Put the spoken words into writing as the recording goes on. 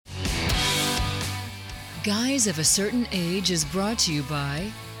Guys of a Certain Age is brought to you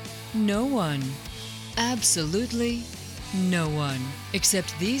by no one. Absolutely no one.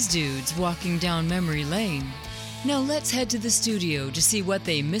 Except these dudes walking down memory lane. Now let's head to the studio to see what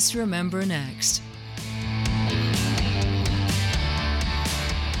they misremember next.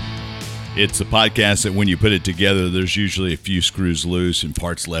 It's a podcast that when you put it together, there's usually a few screws loose and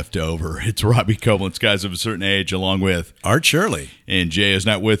parts left over. It's Robbie Copeland's Guys of a Certain Age, along with Art Shirley. And Jay is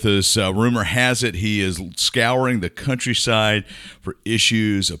not with us. Rumor has it he is scouring the countryside for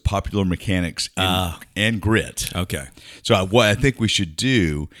issues of Popular Mechanics and Grit. Okay. So what I think we should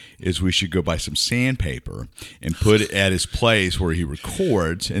do is we should go buy some sandpaper and put it at his place where he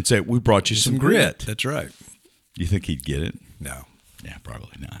records and say, we brought you some grit. That's right. You think he'd get it? No. Yeah,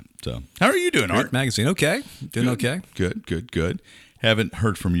 probably not. So, how are you doing, Art? Grit Magazine. Okay. Doing okay. Good. Haven't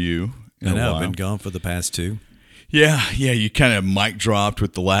heard from you in a while. I've been gone for the past 2. Yeah. You kind of mic dropped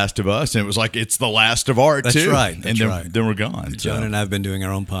with The Last of Us, and it was like, it's The Last of Art, That's too. Right. And then we're gone. John and I have been doing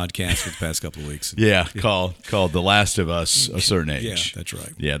our own podcast for the past couple of weeks. Yeah, called The Last of Us, A Certain Age. Yeah, that's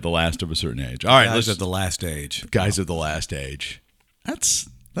right. Yeah, The Last of a Certain Age. All right, Guys of the Last Age. Guys of the Last Age. That's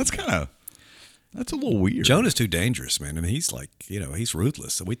kind of... That's a little weird. Jonah's too dangerous, man. I mean, he's like, he's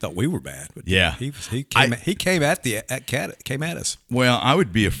ruthless. So we thought we were bad, but yeah, he came at us. Well, I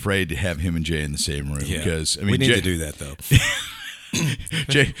would be afraid to have him and Jay in the same room because we need to do that though.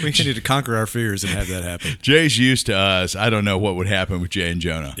 Jay, we need to conquer our fears and have that happen. Jay's used to us. I don't know what would happen with Jay and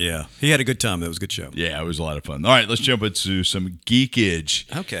Jonah. Yeah, he had a good time. That was a good show. Yeah, it was a lot of fun. All right, let's jump into some geekage.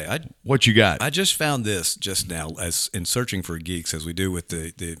 Okay, what you got? I just found this just now as in searching for geeks, as we do with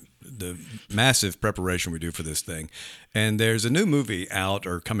the massive preparation we do for this thing. And there's a new movie out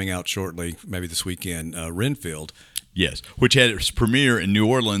or coming out shortly, maybe this weekend, Renfield. Yes, which had its premiere in New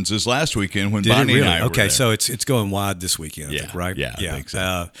Orleans this last weekend when Bonnie and I were there. So it's going wide this weekend, I think, right? Yeah, I think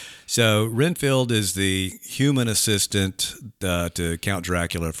so. So Renfield is the human assistant to Count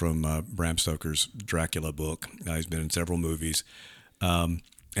Dracula from Bram Stoker's Dracula book. He's been in several movies. And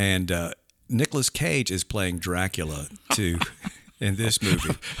Nicolas Cage is playing Dracula too. In this movie.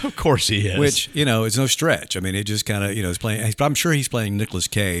 Of course he is. Which, it's no stretch. I mean, it just kind of, is playing, I'm sure he's playing Nicolas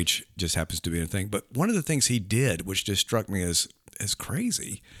Cage, just happens to be a thing. But one of the things he did, which just struck me as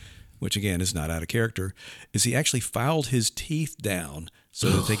crazy, which again is not out of character, is he actually filed his teeth down so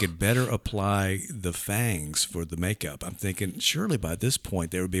that they could better apply the fangs for the makeup. I'm thinking, surely by this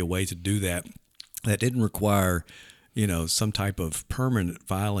point there would be a way to do that didn't require, some type of permanent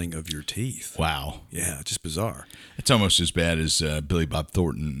filing of your teeth. Wow. Yeah, just bizarre. It's almost as bad as Billy Bob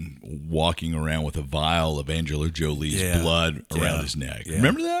Thornton walking around with a vial of Angela Jolie's blood around his neck. Yeah.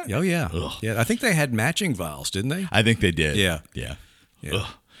 Remember that? Oh, yeah. Ugh. Yeah, I think they had matching vials, didn't they? I think they did. Yeah. Yeah. Yeah.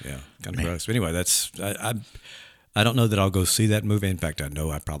 Kind of gross. But anyway, I don't know that I'll go see that movie. In fact, I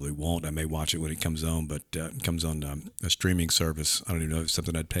know I probably won't. I may watch it when it comes on, but it comes on a streaming service. I don't even know if it's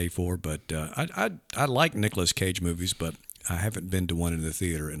something I'd pay for, but I like Nicolas Cage movies, but I haven't been to one in the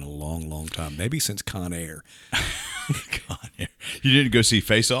theater in a long, long time. Maybe since Con Air. Con Air. You didn't go see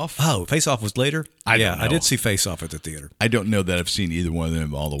Face Off? Oh, Face Off was later? I don't know. I did see Face Off at the theater. I don't know that I've seen either one of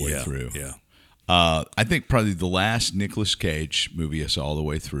them all the way through. Yeah. I think probably the last Nicolas Cage movie I saw all the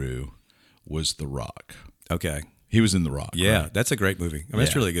way through was The Rock. Okay. He was in The Rock. Yeah, right? That's a great movie. I mean,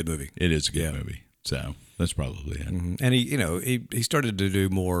 it's really a good movie. It is a good movie. So that's probably it. Mm-hmm. And he started to do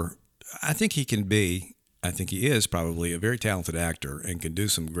more. I think he is probably a very talented actor and can do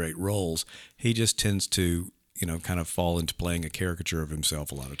some great roles. He just tends to, kind of fall into playing a caricature of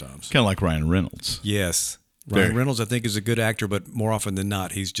himself a lot of times. Kind of like Ryan Reynolds. Yes. Ryan Reynolds, I think, is a good actor, but more often than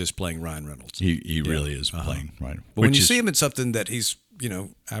not, he's just playing Ryan Reynolds. He really is playing Ryan. But when you see him in something that he's,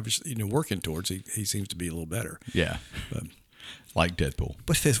 obviously, working towards, he seems to be a little better. Yeah. But, like Deadpool.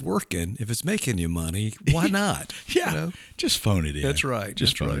 But if it's working, if it's making you money, why not? Yeah. Just phone it in. That's right.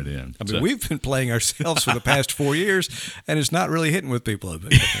 Just phone it in. I mean, we've been playing ourselves for the past 4 years, and it's not really hitting with people.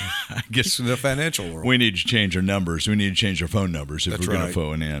 I guess in the financial world. We need to change our numbers. We need to change our phone numbers if we're going to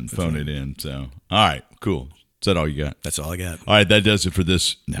phone it in. So, all right, cool. Is that all you got? That's all I got. All right, that does it for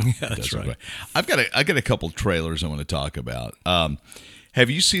this. No, that's right. I got a couple of trailers I want to talk about. Have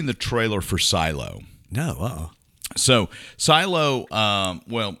you seen the trailer for Silo? No. So Silo,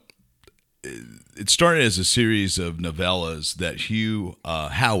 it started as a series of novellas that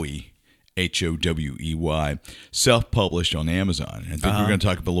Howey, Howey, self-published on Amazon. I think we're going to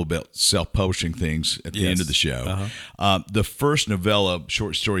talk a little bit self-publishing things at the end of the show. The first novella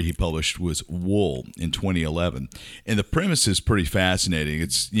short story he published was Wool in 2011, and the premise is pretty fascinating.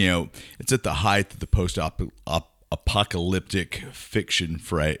 It's at the height of the post-apocalyptic fiction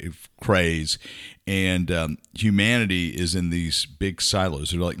craze, and humanity is in these big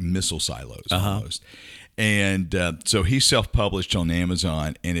silos. They're like missile silos almost. And so he self-published on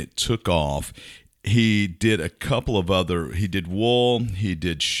Amazon, and it took off. He did a couple of other. He did Wool. He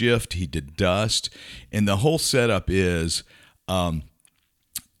did Shift. He did Dust, and the whole setup is.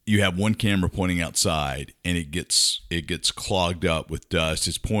 You have one camera pointing outside, and it gets clogged up with dust.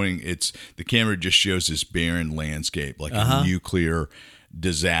 The camera just shows this barren landscape, like a nuclear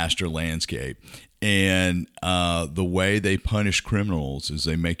disaster landscape. And the way they punish criminals is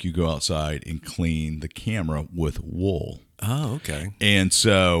they make you go outside and clean the camera with wool. Oh, okay. And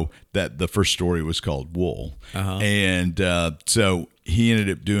so the first story was called Wool. And so he ended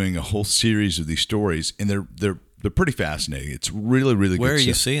up doing a whole series of these stories, and they're pretty fascinating. It's really, really good. Where are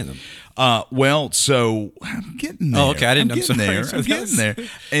you stuff. seeing them? Well, so I'm getting there. Oh, okay. I'm getting there.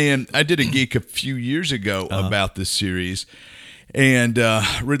 And I did a geek a few years ago about this series, and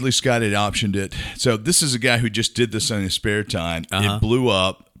Ridley Scott had optioned it. So this is a guy who just did this in his spare time. It blew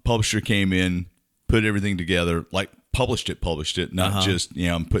up. Publisher came in, put everything together, like published it, not just,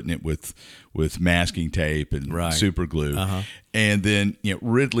 I'm putting it with masking tape and super glue. And then,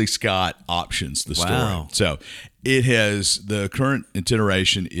 Ridley Scott options the story. Wow. So it has, the current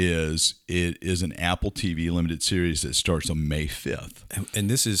iteration is an Apple TV limited series that starts on May 5th. And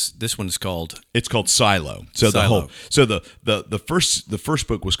this one is called? It's called Silo. So the first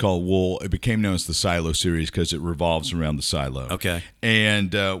book was called Wool. It became known as the Silo series because it revolves around the silo. Okay.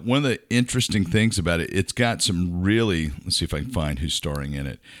 And one of the interesting things about it, it's got some really, let's see if I can find who's starring in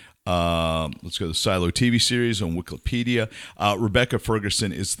it. Let's go to the Silo TV series on Wikipedia. Rebecca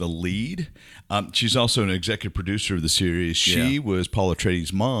Ferguson is the lead. She's also an executive producer of the series. She was Paul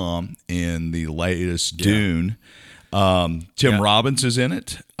Atreides' mom in the latest Dune. Tim Robbins is in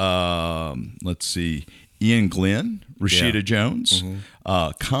it. Let's see. Ian Glenn, Rashida Jones,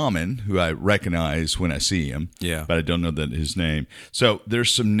 Common, who I recognize when I see him, but I don't know his name. So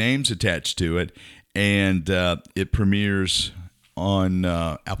there's some names attached to it, and it premieres on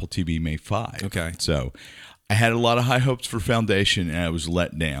Apple TV May 5. Okay. So I had a lot of high hopes for Foundation, and I was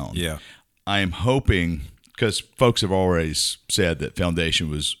let down. Yeah. I am hoping, because folks have already said that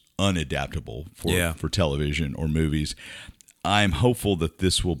Foundation was unadaptable for television or movies. I'm hopeful that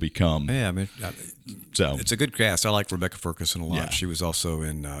this will become. Yeah, I mean, so it's a good cast. I like Rebecca Ferguson a lot. Yeah. She was also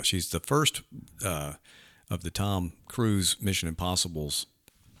in. She's the first of the Tom Cruise Mission Impossible's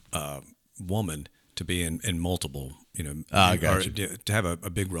woman to be in multiple. I got you. To have a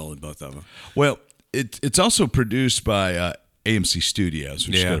big role in both of them. Well, it's also produced by AMC Studios,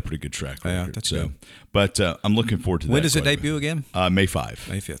 which has got a pretty good track record. Yeah, that's good. But I'm looking forward to that. When does it debut again? May 5.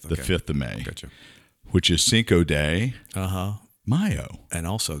 May 5th. The 5th of May. Gotcha. Which is Cinco de Mayo. And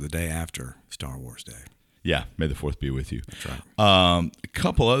also the day after Star Wars Day. Yeah, May the 4th be with you. That's right. A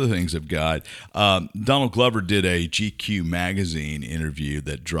couple other things I've got. Donald Glover did a GQ magazine interview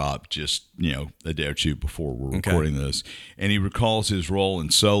that dropped just, a day or two before we're recording this. And he recalls his role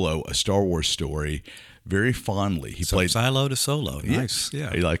in Solo, a Star Wars story, very fondly. He played Silo to Solo. Nice.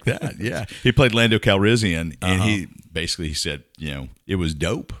 Yeah. You like that? Yeah. He played Lando Calrissian, and he said, it was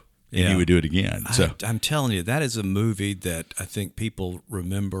dope. And he would do it again. So I'm telling you, that is a movie that I think people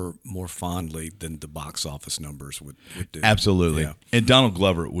remember more fondly than the box office numbers would do. Absolutely. Yeah. And Donald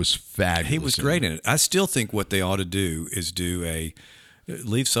Glover was fabulous. He was great in it. I still think what they ought to do is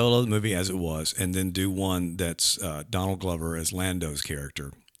leave Solo the movie as it was, and then do one that's Donald Glover as Lando's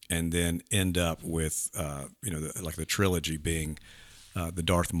character, and then end up with like the trilogy being the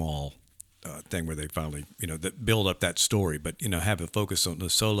Darth Maul thing, where they finally, that build up that story, but, have a focus on the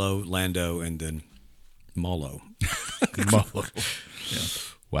Solo, Lando, and then Molo. Molo. Yeah.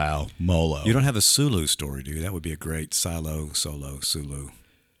 Wow. Molo. You don't have a Sulu story, do you? That would be a great Solo, Sulu.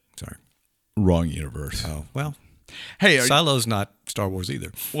 Sorry. Wrong universe. Oh, well. Hey, Silo's not Star Wars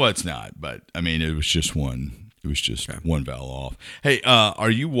either. Well, it's not, but I mean, it was just one. It was just one vowel off. Hey,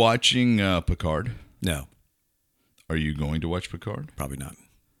 are you watching Picard? No. Are you going to watch Picard? Probably not.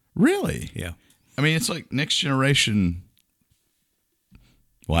 Really? Yeah. I mean, it's like Next Generation.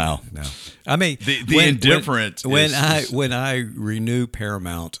 Wow. No. I mean, the indifference. When I renew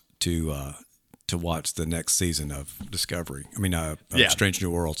Paramount to watch the next season of Discovery, Strange New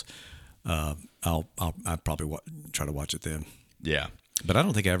Worlds, I'll probably try to watch it then. Yeah. But I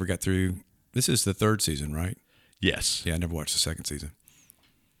don't think I ever got through. This is the third season, right? Yes. Yeah, I never watched the second season.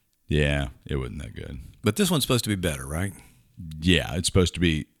 Yeah, it wasn't that good. But this one's supposed to be better, right? Yeah, it's supposed to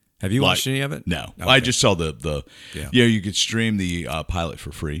be. Have you watched any of it? No. Okay. I just saw the you could stream the pilot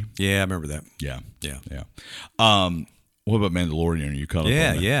for free. Yeah, I remember that. Yeah. Yeah. What about Mandalorian? Are you caught up on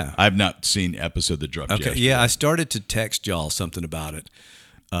that? Yeah. I've not seen episode that dropped yet. Okay, yeah, I started to text y'all something about it,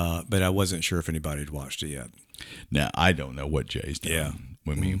 but I wasn't sure if anybody had watched it yet. Now, I don't know what Jay's done. Yeah.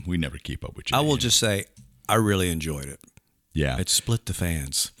 I mean, we never keep up with Jay. I will just say, I really enjoyed it. Yeah. It split the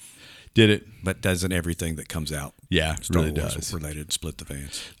fans, Did it? but doesn't everything that comes out Yeah, it Star really Wars does. related split the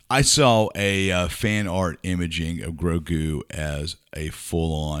fans. I saw a fan art imaging of Grogu as a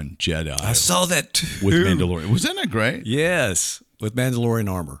full-on Jedi I saw that too. with Mandalorian. Wasn't that great? Yes, with Mandalorian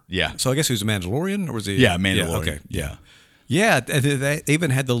armor. Yeah. So I guess he was a Mandalorian, or was he? Yeah, Mandalorian. Yeah, okay. Yeah. Yeah, they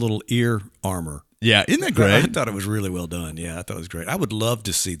even had the little ear armor. Yeah, isn't that I great? thought it was really well done. Yeah, I thought it was great. I would love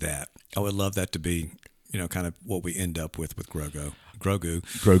to see that. I would love that to be, kind of what we end up with Grogu.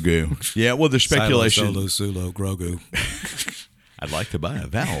 Grogu. Yeah, well, there's speculation. Silo, Sulo, Grogu. I'd like to buy a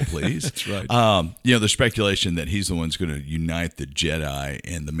vowel, please. That's right. There's speculation that he's the one who's going to unite the Jedi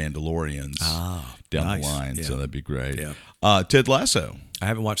and the Mandalorians down nice. the line. Yeah. So that'd be great. Yeah. Ted Lasso I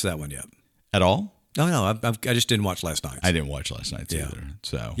haven't watched that one yet. at all? No, I just didn't watch last night. I didn't watch last night's either.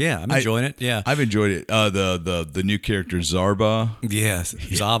 So Yeah, I'm enjoying it. Yeah. I've enjoyed it. The new character Zarba, Yes,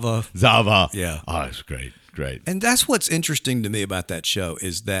 Zava. Zava. Yeah. Oh, it's great. And that's what's interesting to me about that show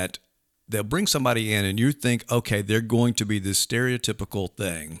is that they'll bring somebody in and you think, okay, they're going to be this stereotypical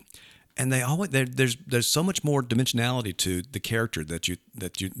thing. And they always there's so much more dimensionality to the character that you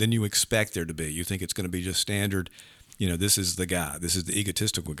than you expect there to be. You think it's going to be just standard, this is the guy, this is the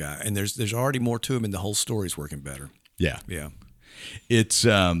egotistical guy. And there's already more to him and the whole story's working better. Yeah. Yeah. It's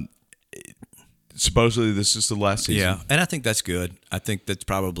supposedly this is the last season. Yeah. And I think that's good. I think that's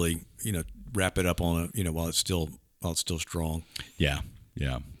probably, wrap it up on while it's still strong. Yeah.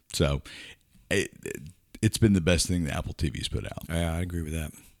 So it's been the best thing that Apple TV's put out. Yeah, I agree with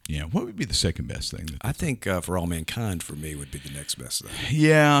that. Yeah. What would be the second best thing? I think For All Mankind for me would be the next best thing.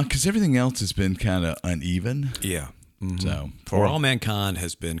 Yeah, because everything else has been kind of uneven. Yeah. Mm-hmm. So For All Mankind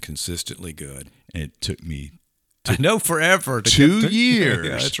has been consistently good. And it took me I know forever. 2 years.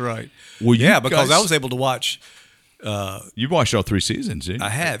 Yeah, that's right. Well, you because guys- I was able to watch. You watched all 3 seasons, didn't you? I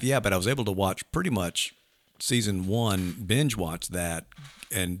have, but I was able to watch pretty much season 1, binge watch that,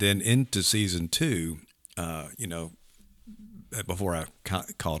 and then into season 2. Before I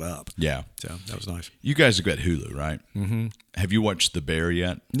caught up. Yeah. So that was nice. You guys have got Hulu, right? Mm-hmm. Have you watched The Bear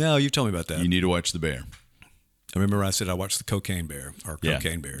yet? No, you told me about that. You need to watch The Bear. I remember I said I watched the Cocaine Bear or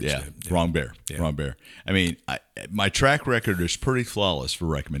Cocaine Bear. Yeah. Instead. Wrong bear. Yeah. Wrong bear. I mean, my track record is pretty flawless for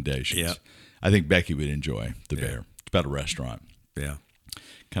recommendations. Yeah. I think Becky would enjoy The Bear. It's about a restaurant. Yeah.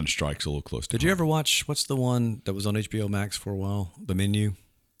 Kind of strikes a little close to Did you ever watch, what's the one that was on HBO Max for a while? The Menu?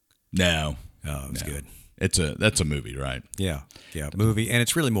 No. Oh, it was good. That's a movie, right? Yeah. Movie. And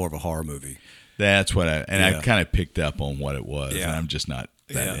it's really more of a horror movie. That's what I Yeah. kind of picked up on what it was. Yeah. And I'm just not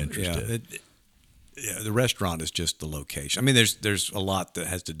that interested. Yeah. The restaurant is just the location. I mean, there's a lot that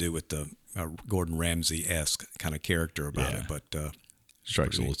has to do with the Gordon Ramsay-esque kind of character about it, but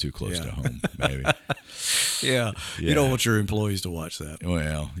Strikes a little too close Yeah. to home, maybe. yeah, you don't want your employees to watch that.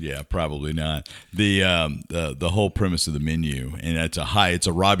 Well, yeah, probably not. The whole premise of The Menu, and it's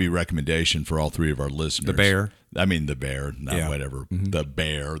a Robbie recommendation for all 3 of our listeners. The Bear? I mean The Bear, not Yeah. whatever. The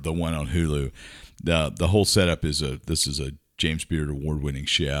Bear, the one on Hulu. The whole setup is this is a James Beard award-winning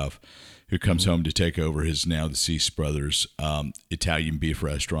chef who comes home to take over his now deceased brother's Italian beef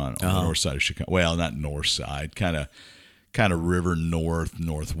restaurant on the north side of Chicago. Well, not north side, kind of river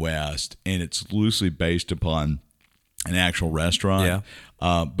northwest, and it's loosely based upon an actual restaurant.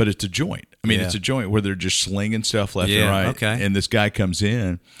 Yeah. But it's a joint. I mean, Yeah. it's a joint where they're just slinging stuff left and Yeah, right. okay. And this guy comes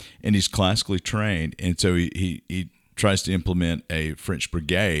in, and he's classically trained, and so he tries to implement a French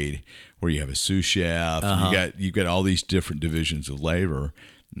brigade where you have a sous chef. You've got all these different divisions of labor,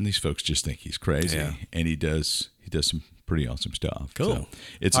 and these folks just think he's crazy. Yeah. And he does some pretty awesome stuff. Cool. So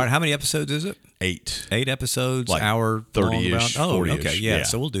it's All right, how many episodes is it? 8. 8 episodes, Like hour 30-ish, long, about? 40-ish, okay, yeah.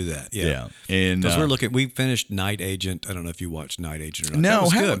 So we'll do that. Yeah. And Because we finished Night Agent. I don't know if you watched Night Agent or not. No, that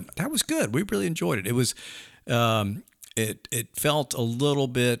was haven't. good. That was good. We really enjoyed it. It was, it felt a little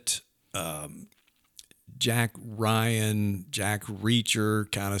bit Jack Ryan, Jack Reacher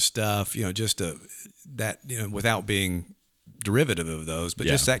kind of stuff. Just that without being derivative of those, but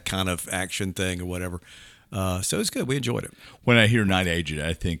just that kind of action thing or whatever. So it's good. We enjoyed it. when I hear Night Agent,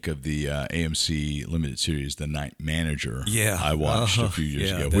 I think of the AMC limited series, The Night Manager. Yeah, I watched a few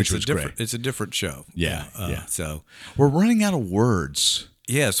years ago, that's which was great. It's a different show. Yeah. So We're running out of words.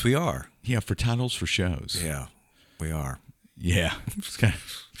 yes, we are. Yeah, for titles for shows. Yeah, we are. Yeah, it's kind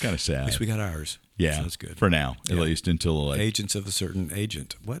of sad. At least we got ours. yeah, so that's good. for now, at Yeah. least until Agents of a certain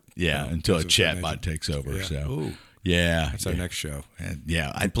agent. What? yeah, No, until a Agents of certain chatbot agent. takes over. Yeah. So Ooh, yeah, that's our next show.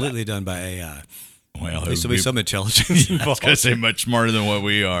 Yeah, Completely done by AI. Well, There's be some intelligence I was involved. going to say much smarter than what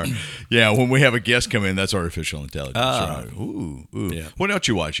we are. Yeah, when we have a guest come in, that's artificial intelligence. Ah. Right? Ooh. Yeah. What else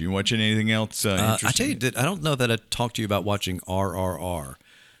you watching? You watching anything else interesting? I tell you, I don't know that I talked to you about watching RRR.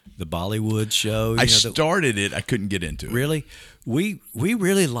 the Bollywood show. I started it. I couldn't get into it. Really? We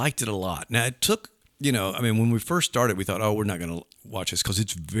really liked it a lot. Now, it took, when we first started, we thought, oh, we're not going to watch this because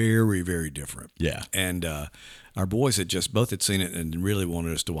it's very, very different. Yeah. And our boys both had seen it and really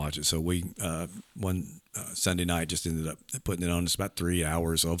wanted us to watch it. So we, one Sunday night, just ended up putting it on. It's about 3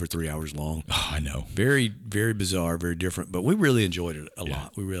 hours, over 3 hours long. Oh, I know. Very, very bizarre, very different. But we really enjoyed it a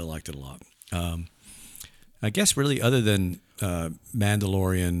lot. We really liked it a lot. I guess really other than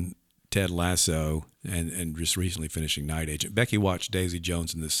Mandalorian, Ted Lasso, and just recently finishing Night Agent. Becky watched Daisy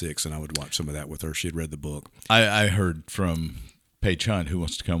Jones and the Six, and I would watch some of that with her. She had read the book. I heard from Paige Hunt, who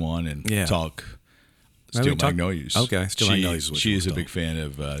wants to come on and talk Steel Magnolias. Okay, Steel Magnolias. She is a big fan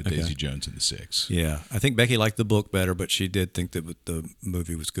of Daisy Jones and the Six. Yeah, I think Becky liked the book better, but she did think that the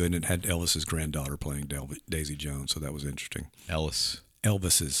movie was good, and it had Elvis's granddaughter playing Daisy Jones, so that was interesting.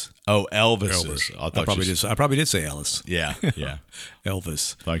 Elvis's. Oh, Elvis's. I probably did say Ellis. Yeah, yeah.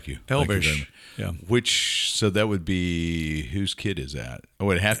 Elvis. Thank you. Elvis. Yeah. So that would be, whose kid is that?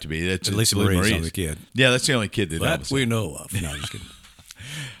 Oh, it'd have to be. That's Lisa Marie's the only kid. Yeah, that's the only kid that Elvis we know of. No, just kidding.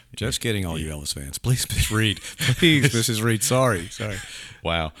 Just kidding, all you Elvis fans. Please, Miss Reed. Please, Mrs. Reed. Sorry.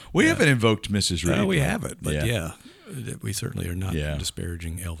 Wow. We haven't invoked Mrs. Reed. No, we haven't. But yeah, we certainly are not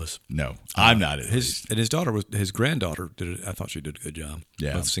disparaging Elvis. No, I'm not. His granddaughter did it. I thought she did a good job.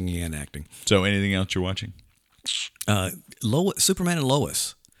 Yeah, both singing and acting. So, anything else you're watching? Superman and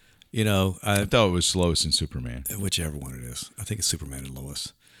Lois. I thought it was Lois and Superman. Whichever one it is. I think it's Superman and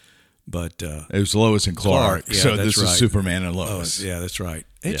Lois. But it was Lois and Clark. Yeah, so this is Superman and Lois. Yeah, that's right.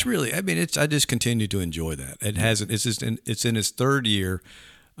 It's really. I mean, I just continue to enjoy that. It hasn't. It's in its third year,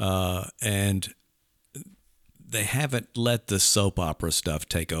 and they haven't let the soap opera stuff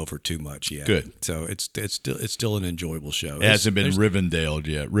take over too much yet. Good. So it's still an enjoyable show. It hasn't been Rivendale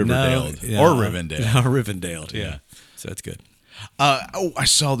yet. Rivendale. Yeah. So that's good. I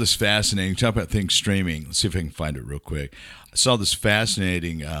saw this fascinating. Talk about things streaming. Let's see if I can find it real quick. I saw this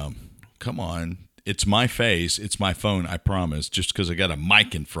fascinating. Come on. It's my face. It's my phone, I promise, just because I got a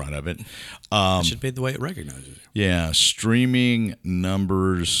mic in front of it. That should be the way it recognizes you. Yeah. Streaming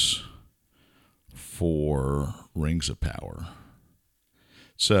numbers for Rings of Power.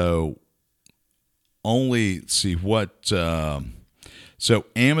 So so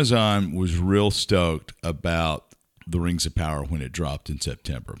Amazon was real stoked about the Rings of Power when it dropped in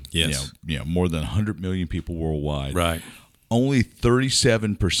September. Yes. More than 100 million people worldwide. Right. Only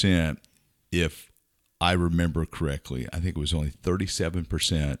 37%, if I remember correctly, I think it was only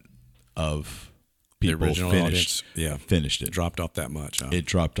 37% of people finished it. Dropped off that much. Huh? It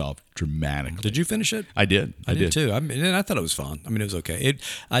dropped off dramatically. Did you finish it? I did. I did too. I thought it was fun. I mean, it was okay.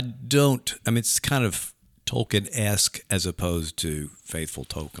 It's kind of Tolkien-esque as opposed to faithful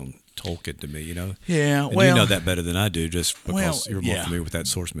Tolkien to me, Yeah, and you know that better than I do, just because you're more familiar with that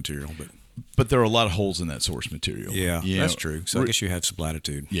source material. But there are a lot of holes in that source material. Yeah, that's true. So I guess you have some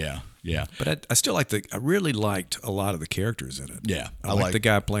latitude. Yeah, yeah. But I still I really liked a lot of the characters in it. Yeah, I like the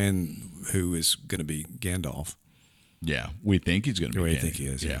guy playing who is going to be Gandalf. Yeah, we think he's going to be. We think he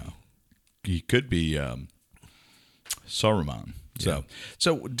is. Yeah, he could be Saruman.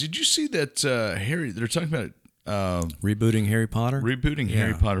 So did you see that Harry? They're talking about rebooting Harry Potter.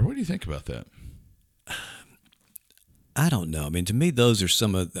 Harry Potter. What do you think about that? I don't know. I mean, to me, those are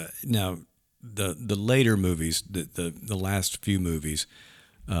some of the the later movies, the last few movies.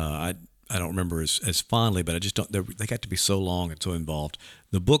 I don't remember as fondly, but I just don't. They got to be so long and so involved.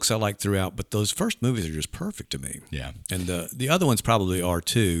 The books I like throughout, but those first movies are just perfect to me. Yeah, and the other ones probably are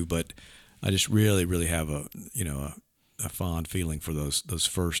too. But I just really, really have a fond feeling for those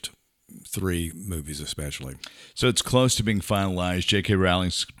first three movies especially. So it's close to being finalized. J.K.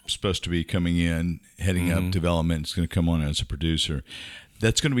 Rowling's supposed to be coming in, heading up development. It's going to come on as a producer.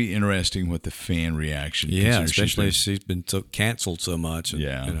 That's going to be interesting with the fan reaction. Yeah, especially she's been so canceled so much.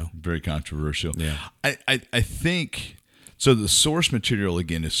 And, very controversial. Yeah, I think so. The source material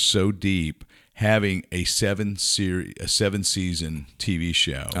again is so deep. Having a 7-season TV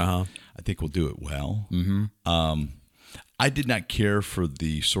show, I think will do it well. Mm-hmm. I did not care for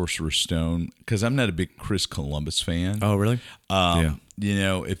the Sorcerer's Stone because I'm not a big Chris Columbus fan. Oh, really? Yeah.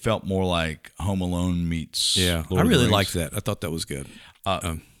 It felt more like Home Alone meets. Yeah, Lord I really of the Rings. liked that. I thought that was good.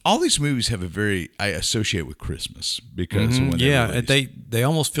 All these movies have I associate with Christmas because of when they're released. They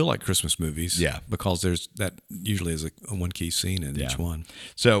almost feel like Christmas movies. Yeah, because there's that usually is a one key scene in each one.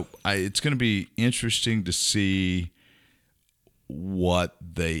 So it's going to be interesting to see what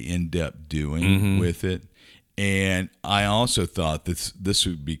they end up doing with it. And I also thought this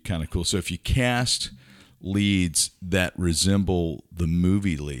would be kind of cool. So if you cast leads that resemble the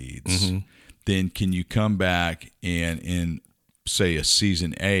movie leads, then can you come back and in say a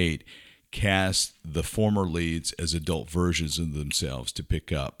season 8, cast the former leads as adult versions of themselves to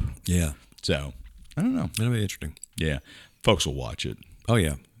pick up. Yeah. So I don't know. That'll be interesting. Yeah, folks will watch it. Oh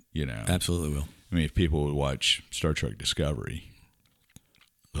yeah, Absolutely will. I mean, if people would watch Star Trek Discovery,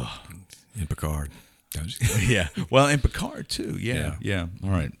 and Picard. yeah. Well, and Picard too. Yeah. All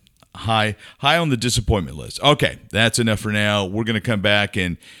right. High on the disappointment list. Okay, that's enough for now. We're going to come back,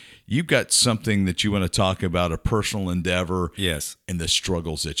 and you've got something that you want to talk about, a personal endeavor. Yes. And the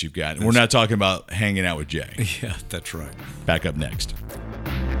struggles that you've got. And we're not talking about hanging out with Jay. Yeah, that's right. Back up next.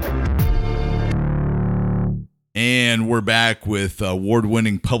 And we're back with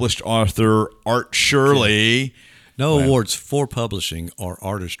award-winning published author Art Shirley. No awards for publishing or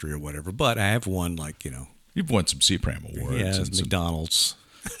artistry or whatever, but I have won, You've won some CPRAM awards. Yeah, and McDonald's.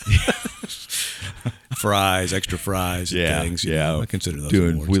 Fries, extra fries, and things. I consider those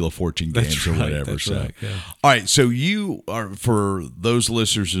doing awards. Wheel of Fortune games or whatever. That's right. Yeah. All right. So you are, for those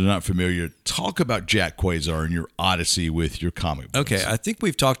listeners who are not familiar, talk about Jack Quasar and your odyssey with your comic books. Okay, I think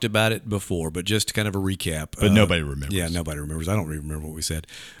we've talked about it before, but just kind of a recap. But nobody remembers. Yeah, nobody remembers. I don't really remember what we said.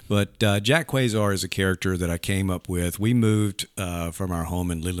 But Jack Quasar is a character that I came up with. We moved from our home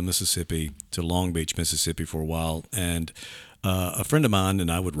in Leland, Mississippi to Long Beach, Mississippi for a while, and a friend of mine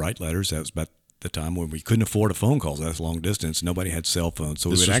and I would write letters. That was about the time when we couldn't afford a phone call. That's long distance. Nobody had cell phones.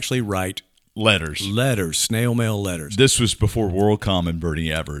 So we would actually write letters, snail mail letters. This was before WorldCom and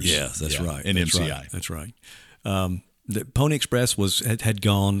Bernie Evers. Yeah, that's right. And that's MCI. Right. That's right. The Pony Express had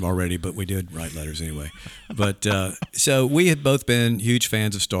gone already, but we did write letters anyway. But so we had both been huge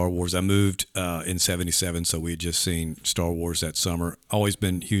fans of Star Wars. I moved in '77, so we had just seen Star Wars that summer. Always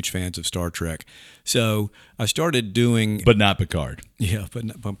been huge fans of Star Trek. So I started doing... But not Picard. Yeah, but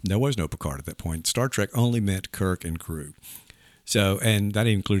there was no Picard at that point. Star Trek only meant Kirk and crew. So, and that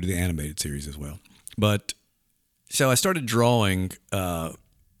included the animated series as well. But so I started drawing I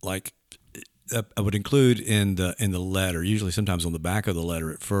would include in the letter, usually sometimes on the back of the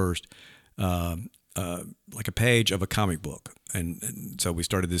letter at first, like a page of a comic book. And so we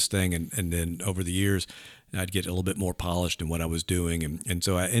started this thing, and then over the years, I'd get a little bit more polished in what I was doing. And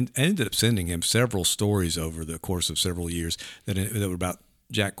so I ended up sending him several stories over the course of several years that were about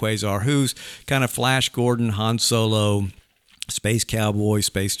Jack Quasar, who's kind of Flash Gordon, Han Solo, space cowboy,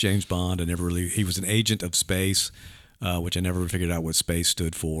 space James Bond. He was an agent of space, which I never figured out what space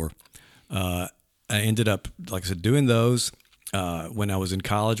stood for. I ended up, like I said, doing those. When I was in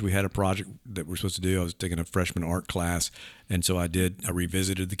college, we had a project that we're supposed to do. I was taking a freshman art class, and so I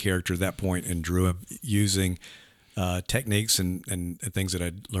revisited the character at that point and drew him using techniques and things that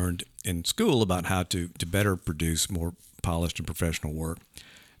I'd learned in school about how to better produce more polished and professional work.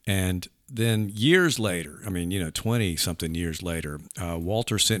 And then years later, 20-something years later,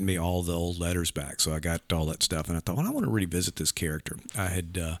 Walter sent me all the old letters back. So I got all that stuff, and I thought, well, I want to revisit this character. I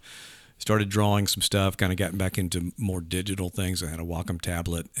had started drawing some stuff, kind of gotten back into more digital things. I had a Wacom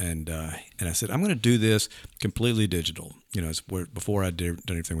tablet, and I said, I'm going to do this completely digital. Before I did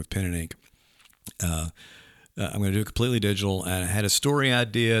anything with pen and ink. I'm going to do it completely digital, and I had a story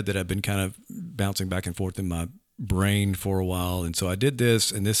idea that I've been kind of bouncing back and forth in my brain for a while, and so I did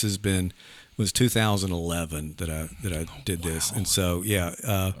this, and this was 2011 that I did this, and so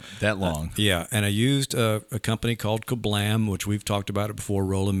that long, and I used a company called Kablam, which we've talked about it before.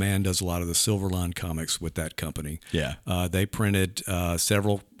 Roland Mann does a lot of the Silverline comics with that company. They printed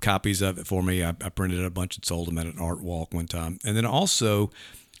several copies of it for me. I printed a bunch and sold them at an art walk one time, and then also,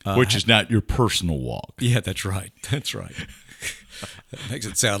 which is not your personal walk. Yeah, that's right. That's right. That makes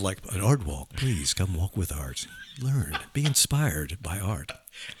it sound like an art walk. Please come walk with Art. Learn, be inspired by Art.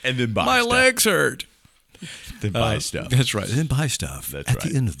 And then buy My stuff. legs hurt. Then buy stuff. That's right. Then buy stuff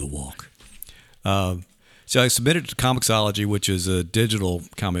the end of the walk. So I submitted to Comixology, which is a digital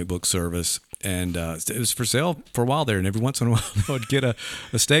comic book service, and it was for sale for a while there. And every once in a while, I would get a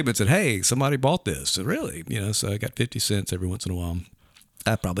statement that said, "Hey, somebody bought this." So really, so I got 50 cents every once in a while.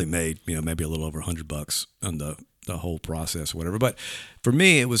 I probably made maybe a little over $100 on the whole process or whatever. But for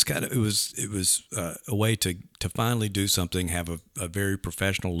me, it was a way to finally do something, have a very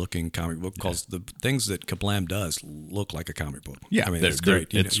professional looking comic book, because the things that Kablam does look like a comic book. Yeah, it's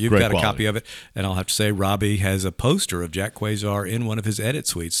great. You've great got quality. a copy of it, and I'll have to say, Robbie has a poster of Jack Quasar in one of his edit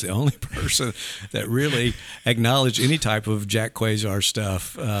suites. The only person that really acknowledged any type of Jack Quasar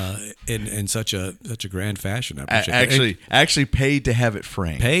stuff in such a grand fashion. I appreciate Actually paid to have it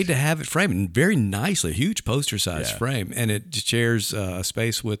framed. Paid to have it framed, and very nicely, huge poster size. size frame, and it shares a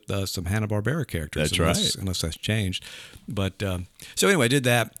space with some Hanna-Barbera characters. That's right. Unless that's changed. But so anyway, I did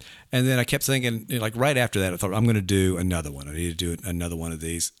that, and then I kept thinking, like right after that, I thought I'm going to do another one. I need to do another one of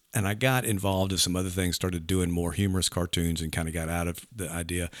these, and I got involved in some other things. Started doing more humorous cartoons, and kind of got out of the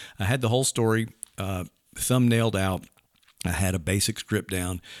idea. I had the whole story thumbnailed out. I had a basic script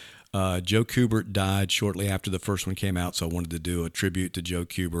down. Joe Kubert died shortly after the first one came out, so I wanted to do a tribute to Joe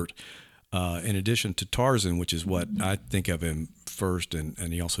Kubert. In addition to Tarzan, which is what I think of him first, and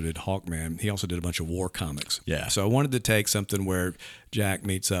he also did Hawkman. He also did a bunch of war comics. Yeah. So I wanted to take something where Jack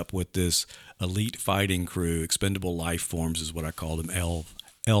meets up with this elite fighting crew, expendable life forms is what I called them,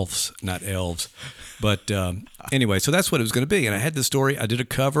 elves, not elves. But anyway, so that's what it was going to be. And I had the story. I did a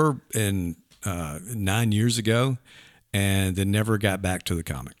cover 9 years ago, and then never got back to the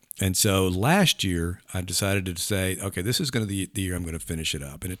comic. And so last year, I decided to say, okay, this is going to be the year I'm going to finish it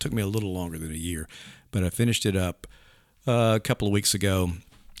up. And it took me a little longer than a year, but I finished it up a couple of weeks ago.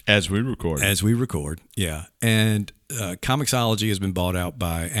 As we record. Yeah. And Comixology has been bought out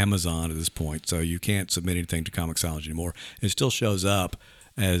by Amazon at this point, so you can't submit anything to Comixology anymore. It still shows up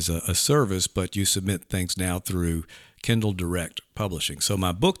as a service, but you submit things now through Kindle Direct Publishing. So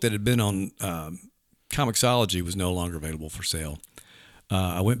my book that had been on Comixology was no longer available for sale.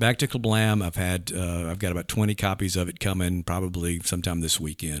 I went back to Kablam. I've got about 20 copies of it coming, probably sometime this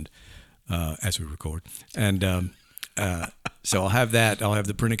weekend, as we record. And so I'll have that. I'll have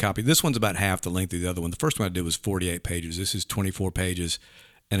the printed copy. This one's about half the length of the other one. The first one I did was 48 pages. This is 24 pages.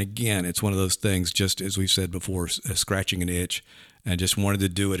 And again, it's one of those things, just as we've said before, scratching an itch, and just wanted to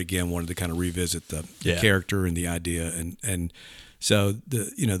do it again. Wanted to kind of revisit the character and the idea, and so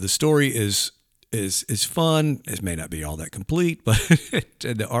the story is fun. It may not be all that complete, but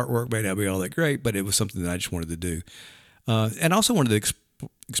the artwork may not be all that great, but it was something that I just wanted to do. And also wanted to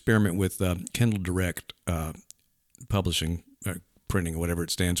experiment with Kindle Direct Publishing, printing, whatever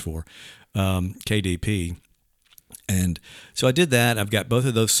it stands for, KDP. And so I did that. I've got both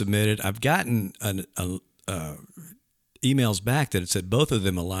of those submitted. I've gotten emails back that it said both of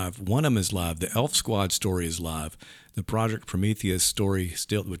them are live. One of them is live. The Elf Squad story is live. The Project Prometheus story,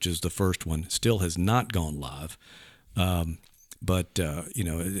 still, which is the first one, still has not gone live. But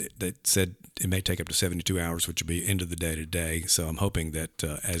they said it may take up to 72 hours, which will be end of the day today. So I'm hoping that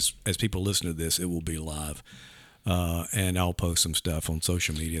as people listen to this, it will be live. And I'll post some stuff on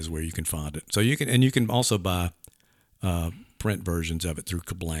social medias where you can find it. So you can also buy print versions of it through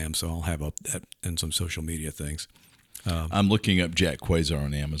Kablam. So I'll have that and some social media things. I'm looking up Jack Quasar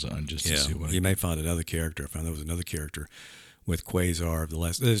on Amazon just to see what. You may find another character. I found there was another character with Quasar.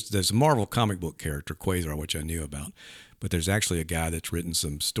 There's a Marvel comic book character, Quasar, which I knew about, but there's actually a guy that's written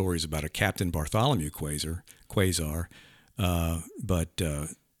some stories about a Captain Bartholomew Quasar. There's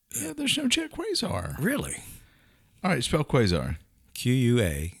no Jack Quasar. Really? All right, spell Quasar.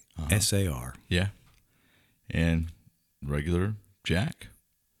 Quasar. Yeah, and regular Jack.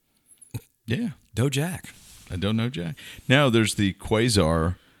 Yeah, No Jack. I don't know Jack. Now there's the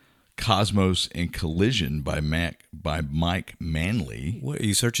Quasar, Cosmos, and Collision by Mike Manley. What, are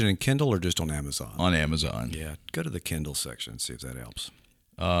you searching in Kindle or just on Amazon? On Amazon. Yeah, go to the Kindle section, see if that helps.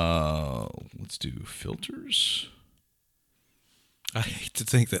 Let's do filters. I hate to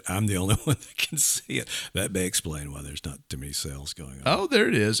think that I'm the only one that can see it. That may explain why there's not too many sales going on. Oh, there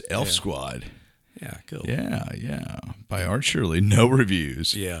it is. Elf Squad. Yeah, cool. Yeah. By Art Shirley. No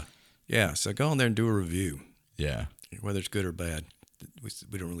reviews. Yeah. So go on there and do a review. Yeah. Whether it's good or bad.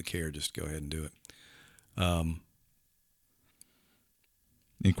 We don't really care. Just go ahead and do it.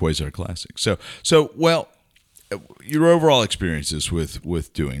 In Quasar Classic. So well, your overall experiences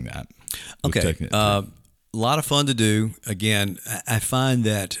with doing that. Okay. A lot of fun to do. Again, I find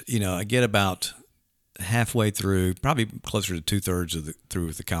that, I get about halfway through, probably closer to 2/3 through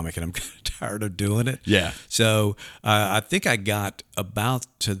with the comic, and I'm kind of tired of doing it. Yeah. So I think I got about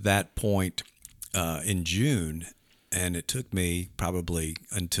to that point in June, and it took me probably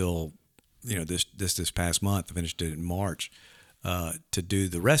until this past month. I finished it in March to do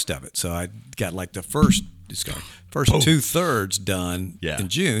the rest of it. So I got like the first 2/3 done in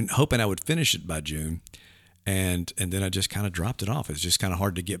June, hoping I would finish it by June. And then I just kind of dropped it off. It's just kind of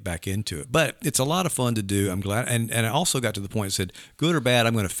hard to get back into it. But it's a lot of fun to do. I'm glad. And I also got to the point that said, good or bad,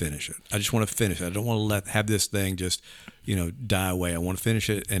 I'm going to finish it. I just want to finish it. I don't want to have this thing just, die away. I want to finish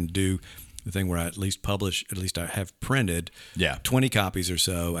it and do the thing where I at least I have printed 20 copies or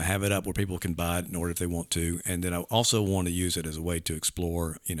so. I have it up where people can buy it in order if they want to. And then I also want to use it as a way to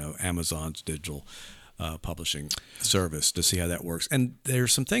explore, Amazon's digital publishing service to see how that works. And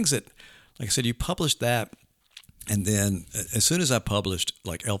there's some things that, like I said, you publish that. And then as soon as I published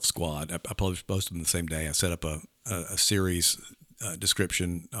like Elf Squad, I published both of them the same day. I set up a series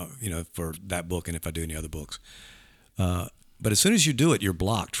description, for that book and if I do any other books. But as soon as you do it, you're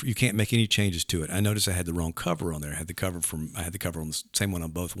blocked. You can't make any changes to it. I noticed I had the wrong cover on there. I had the cover on the same one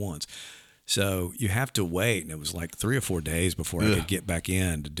on both ones. So you have to wait, and it was like 3 or 4 days before I could get back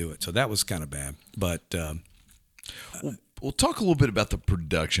in to do it. So that was kind of bad. But Well, talk a little bit about the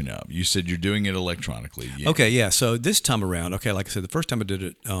production of. You said you're doing it electronically. Yeah. Okay, yeah. So this time around, like I said, the first time I did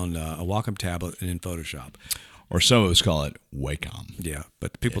it on a Wacom tablet and in Photoshop. Or some of us call it Wacom. Yeah,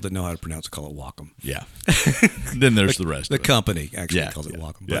 but the people that know how to pronounce it call it Wacom. Yeah. Then there's the rest The of it. company actually calls it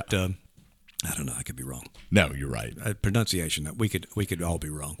Wacom. Yeah. But I don't know. I could be wrong. No, you're right. Pronunciation, we could all be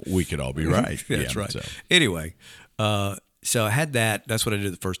wrong. We could all be right. That's Yeah, right. so. Anyway, so I had that. That's what I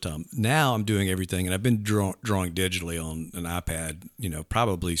did the first time. Now I'm doing everything, and I've been drawing digitally on an iPad,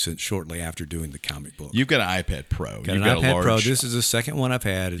 probably since shortly after doing the comic book. You've got an iPad Pro. Got You've an got iPad a large Pro. This is the second one I've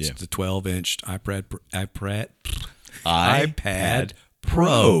had. It's the 12-inch iPad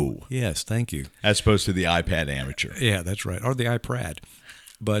Pro. Yes, thank you. As opposed to the iPad Amateur. Yeah, that's right. Or the iPad.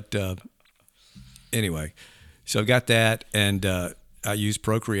 But anyway, so I've got that, and I use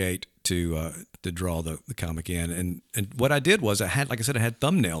Procreate to draw the comic in. And what I did was I had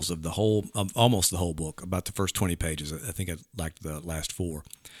thumbnails of almost the whole book, about the first 20 pages. I think I liked the last 4.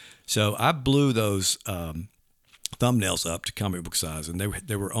 So I blew those thumbnails up to comic book size, and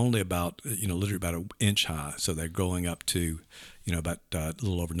they were only about literally about an inch high. So they're going up to about a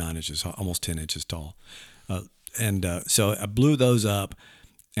little over 9 inches, almost 10 inches tall. So I blew those up,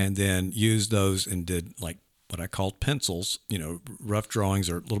 and then used those and did like what I called pencils, rough drawings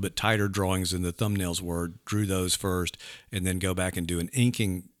or a little bit tighter drawings than the thumbnails were. Drew those first, and then go back and do an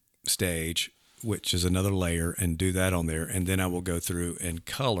inking stage, which is another layer, and do that on there. And then I will go through and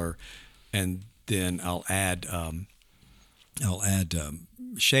color, and then I'll add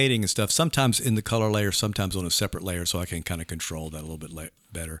shading and stuff. Sometimes in the color layer, sometimes on a separate layer, so I can kind of control that a little bit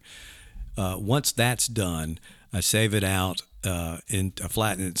better. Once that's done, I save it out, I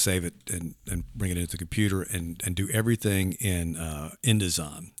flatten it, save it, and bring it into the computer, and do everything in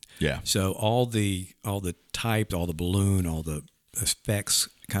InDesign. Yeah. So all the type, all the balloon, all the effects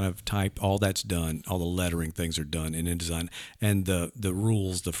kind of type, all that's done. All the lettering things are done in InDesign, and the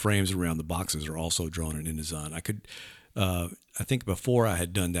rules, the frames around the boxes are also drawn in InDesign. I think before I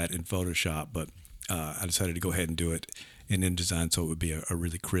had done that in Photoshop, but I decided to go ahead and do it in InDesign, so it would be a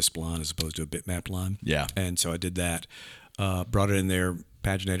really crisp line as opposed to a bitmap line. Yeah. And so I did that, brought it in there,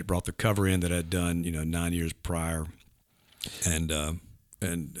 paginated, brought the cover in that I'd done 9 years prior, and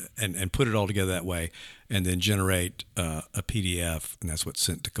put it all together that way, and then generate a PDF, and that's what's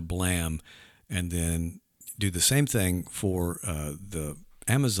sent to Kablam, and then do the same thing for the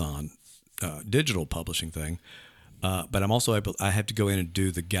Amazon digital publishing thing. But I'm also I have to go in and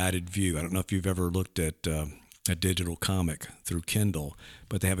do the guided view. I don't know if you've ever looked at a digital comic through Kindle,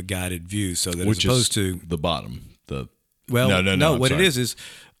 but they have a guided view, so that Which as opposed is to the bottom. No. What sorry. it is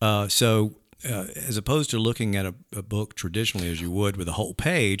as opposed to looking at a book traditionally as you would with a whole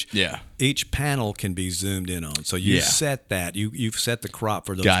page, each panel can be zoomed in on. So you set that. You've set the crop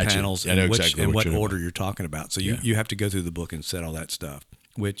for those panels and what order you're talking about. So you have to go through the book and set all that stuff,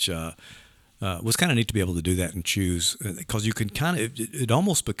 which was kind of neat to be able to do that and choose, because you can it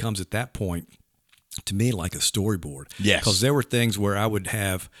almost becomes at that point to me like a storyboard. Yes. Because there were things where I would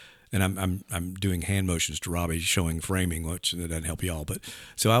have, and I'm doing hand motions to Robbie showing framing, which that doesn't help y'all. But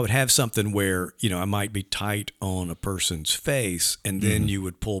so I would have something where I might be tight on a person's face, and then you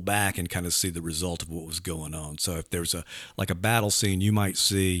would pull back and kind of see the result of what was going on. So if there's a battle scene, you might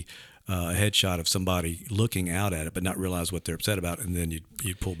see a headshot of somebody looking out at it, but not realize what they're upset about, and then you'd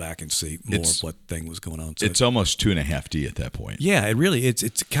pull back and see more of what thing was going on. So it's almost 2.5D at that point. Yeah, it really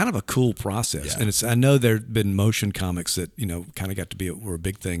it's kind of a cool process, and I know there've been motion comics that kind of got to be were a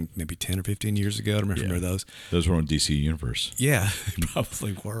big thing maybe 10 or 15 years ago. I don't remember those. Those were on DC Universe. Yeah, they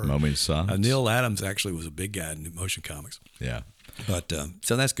probably were. Moment of Silence. Neil Adams actually was a big guy in motion comics. Yeah. But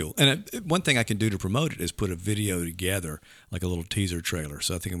so that's cool. And one thing I can do to promote it is put a video together, like a little teaser trailer.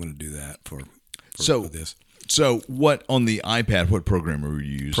 So I think I'm going to do that for this. So what on the iPad? What program are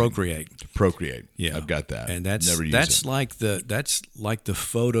you using? Procreate. Yeah, I've got that. And that's like the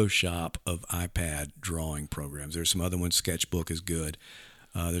Photoshop of iPad drawing programs. There's some other ones. Sketchbook is good.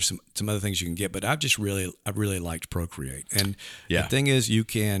 There's some other things you can get, but I really liked Procreate. And the thing is, you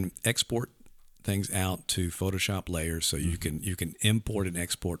can export things out to Photoshop layers, so you can import and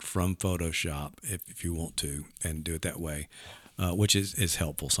export from Photoshop if you want to, and do it that way. which is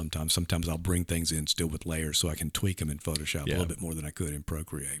helpful sometimes. Sometimes I'll bring things in still with layers so I can tweak them in Photoshop a little bit more than I could in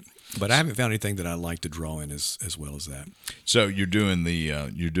Procreate. But I haven't found anything that I like to draw in as well as that. So you're doing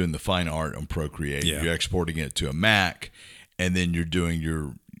the fine art on Procreate. Yeah. You're exporting it to a Mac, and then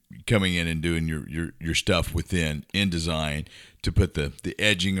you're coming in and doing your stuff within InDesign to put the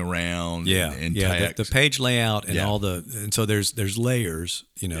edging around. And the page layout and and so there's layers,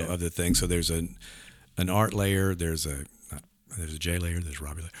 of the thing. So there's an art layer, there's a J layer, there's a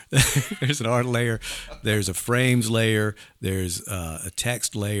Robbie layer. There's an art layer, there's a frames layer, there's a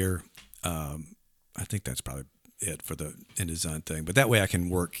text layer. I think that's probably it for the InDesign thing. But that way I can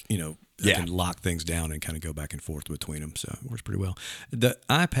work, I can lock things down and kind of go back and forth between them. So it works pretty well. The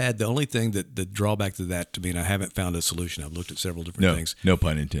iPad, the only thing the drawback to that to me, and I haven't found a solution. I've looked at several different things. No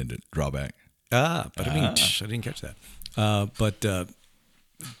pun intended. Drawback. But I mean, I didn't catch that. But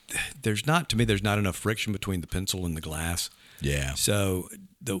there's not enough friction between the pencil and the glass. Yeah. So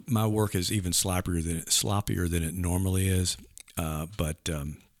my work is even sloppier than it normally is. But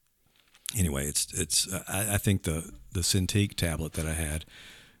anyway, it's I think the Cintiq tablet that I had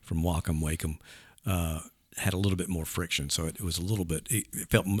from Wacom had a little bit more friction, so it felt a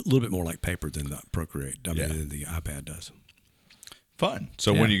little bit more like paper than the Procreate, than the iPad does. Fun.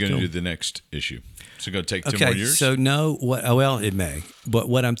 So when are you going to do the next issue? Is it going to take 10 more years? So no, well, it may. But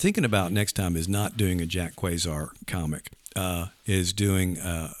what I'm thinking about next time is not doing a Jack Quasar comic. Is doing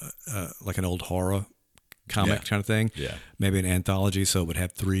like an old horror comic kind of thing. Yeah. Maybe an anthology, so it would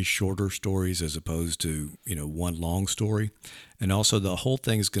have 3 shorter stories as opposed to, 1 long story. And also the whole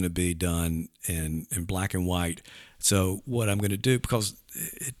thing is going to be done in black and white. So what I'm going to do, because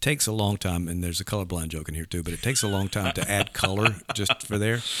it takes a long time, and there's a colorblind joke in here too, but it takes a long time to add color just for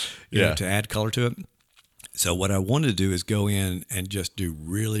there, to add color to it. So what I wanted to do is go in and just do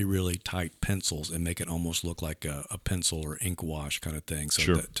really, really tight pencils and make it almost look like a pencil or ink wash kind of thing.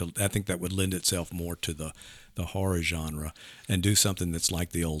 So I think that would lend itself more to the horror genre, and do something that's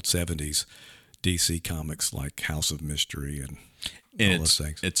like the old 70s DC comics like House of Mystery and all those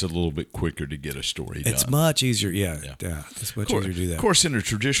things. It's a little bit quicker to get a story done. It's much easier, it's much easier to do that. Of course, in a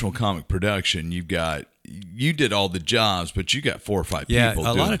traditional comic production, you did all the jobs, but you got 4 or 5 people. Yeah,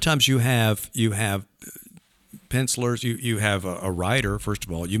 a lot of times you have pencilers, you have a writer, first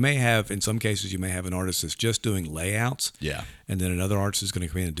of all. In some cases, you may have an artist that's just doing layouts. Yeah. And then another artist is going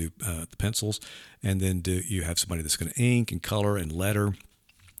to come in and do the pencils. And then you have somebody that's going to ink and color and letter.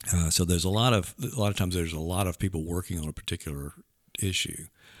 So there's a lot of times there's a lot of people working on a particular issue.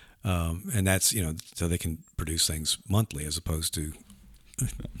 And that's, so they can produce things monthly as opposed to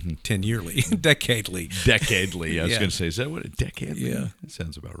 10 yearly, decadely. I was going to say, is that what a decade? Yeah. That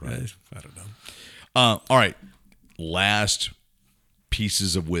sounds about right. I don't know. All right. Last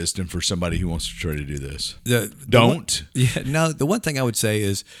pieces of wisdom for somebody who wants to try to do this. Don't. The one thing I would say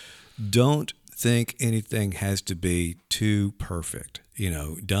is don't think anything has to be too perfect.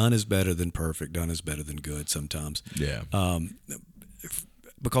 Done is better than perfect. Done is better than good sometimes. Yeah.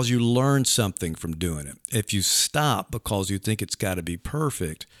 Because you learn something from doing it. If you stop because you think it's got to be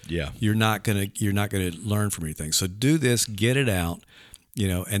perfect, you're not gonna learn from anything. So do this, get it out,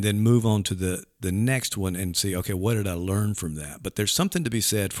 and then move on to the next one and see, okay, what did I learn from that? But there's something to be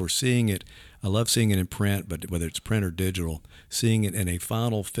said for seeing it. I love seeing it in print, but whether it's print or digital, seeing it in a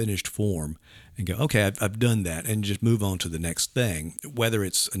final finished form and go, okay, I've done that, and just move on to the next thing, whether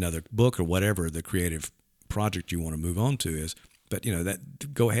it's another book or whatever the creative project you want to move on to is. But,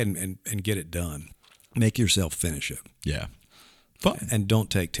 go ahead and get it done. Make yourself finish it. Yeah. Fun. And don't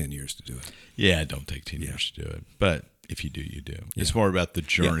take 10 years to do it. Yeah, don't take 10 years to do it. But if you do, you do. It's more about the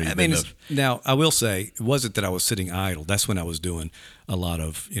journey. Now, I will say, it wasn't that I was sitting idle. That's when I was doing a lot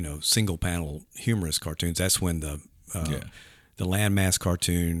of, single panel humorous cartoons. That's when the Landmass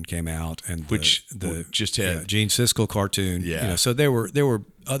cartoon came out, and which just had Gene Siskel cartoon. Yeah. So there were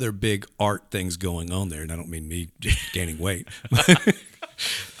other big art things going on there, and I don't mean me just gaining weight.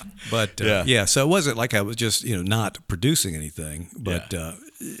 But so it wasn't like I was just not producing anything, but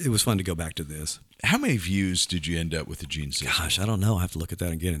it was fun to go back to this. How many views did you end up with the Gene Siskel? Gosh, I don't know. I have to look at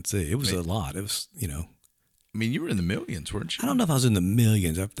that again and see. It was a lot. It was I mean, you were in the millions, weren't you? I don't know if I was in the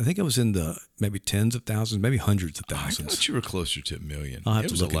millions. I think I was in the maybe tens of thousands, maybe hundreds of thousands. I thought you were closer to a million. I'll have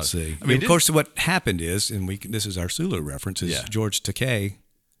to look and see. I mean, of course, what happened is, and this is our Sulu reference, is George Takei.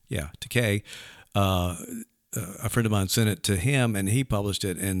 Yeah, Takei. A friend of mine sent it to him, and he published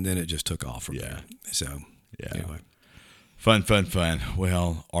it, and then it just took off from there. So, anyway. Fun.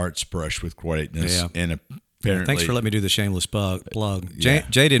 Well, art's brushed with greatness, and Apparently. Thanks for letting me do the shameless plug. Jay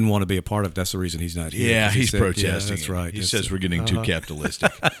didn't want to be a part of it. That's the reason he's not here. Yeah, he's said, protesting. Yeah, that's right. He says we're getting too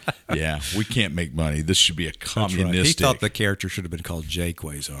capitalistic. Yeah, we can't make money. This should be a communistic. Right. He thought the character should have been called Jay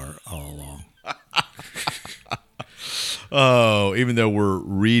Quasar all along. Oh, even though we're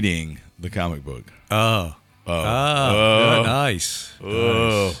reading the comic book. Nice.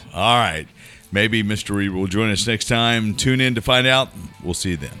 All right. Maybe Mr. Reed will join us next time. Tune in to find out. We'll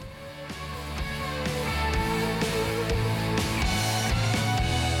see you then.